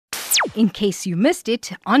in case you missed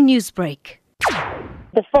it on Newsbreak.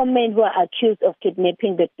 The four men who are accused of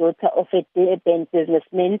kidnapping the daughter of a Durban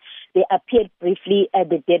businessman, they appeared briefly at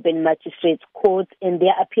the Durban Magistrates Court, and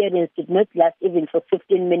their appearance did not last even for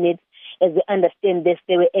 15 minutes. As we understand this,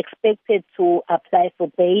 they were expected to apply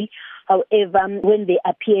for bail. However, when they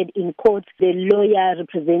appeared in court, the lawyer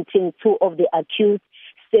representing two of the accused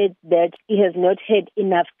said that he has not had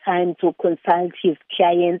enough time to consult his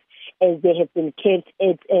clients as they have been kept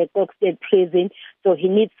at Coxted prison. So he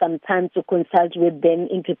needs some time to consult with them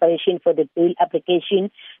in preparation for the bail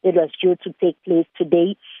application that was due to take place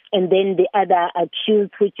today. And then the other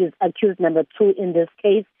accused, which is accused number 2 in this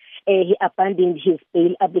case, he abandoned his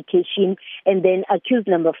bail application. And then accused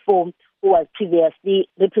number 4, who was previously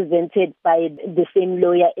represented by the same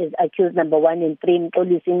lawyer as accused number 1 and 3,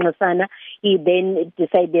 Taliesha Naidoo, he then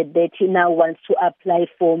decided that he now wants to apply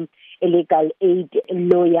for a legal aid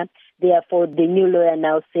lawyer. Therefore, the new lawyer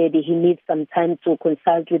now said he needs some time to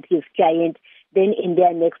consult with his client. Then in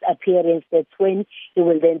their next appearance, that's when he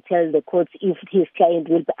will then tell the court if his client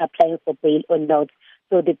will be applying for bail or not.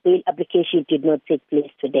 So the bail application did not take place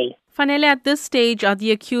today. Fanele, at this stage, are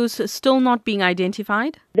the accused still not being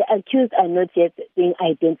identified? The accused are not yet being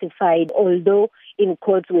identified, although in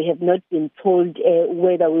court we have not been told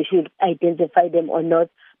whether we should identify them or not,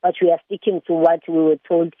 but we are sticking to what we were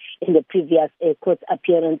told in the previous court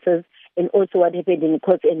appearances. And also what happened in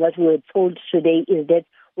court and what we were told today is that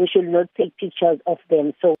we should not take pictures of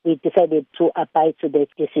them. So we decided to abide to the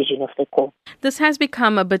decision of the court. This has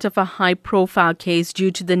become a bit of a high-profile case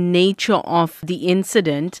due to the nature of the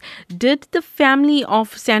incident. Did the family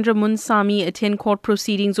of Sandra Moonsamy attend court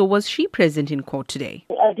proceedings, or was she present in court today?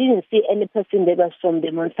 I didn't see any person that was from the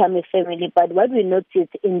Moonsamy family, but what we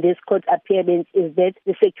noticed in this court appearance is that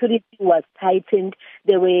the security was tightened.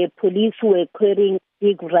 There were police who were carrying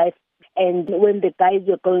big rifles, and when the guys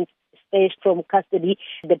were going to fetch from custody,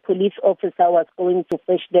 the police officer was going to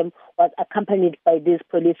fetch them, was accompanied by these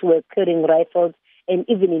police who were carrying rifles. And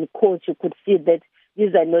even in court, you could see that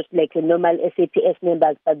these are not like the normal SAPS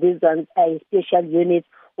members, but these ones are special units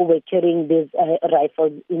who were carrying these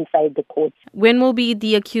rifles inside the court. When will be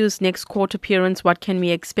the accused's next court appearance? What can we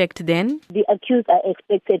expect then? The accused are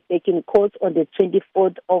expected back in court on the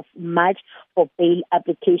 24th of March for bail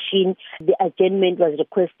application. The adjournment was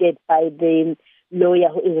requested by the lawyer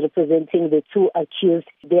who is representing the two accused.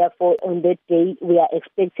 Therefore, on that day, we are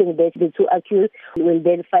expecting that the two accused will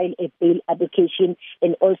then file a bail application,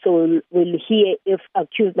 and also will hear if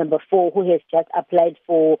accused number 4, who has just applied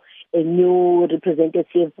for a new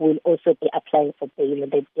representative, will also be applying for bail on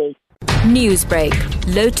that day.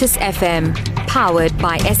 Newsbreak, Lotus FM, powered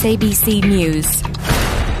by SABC News.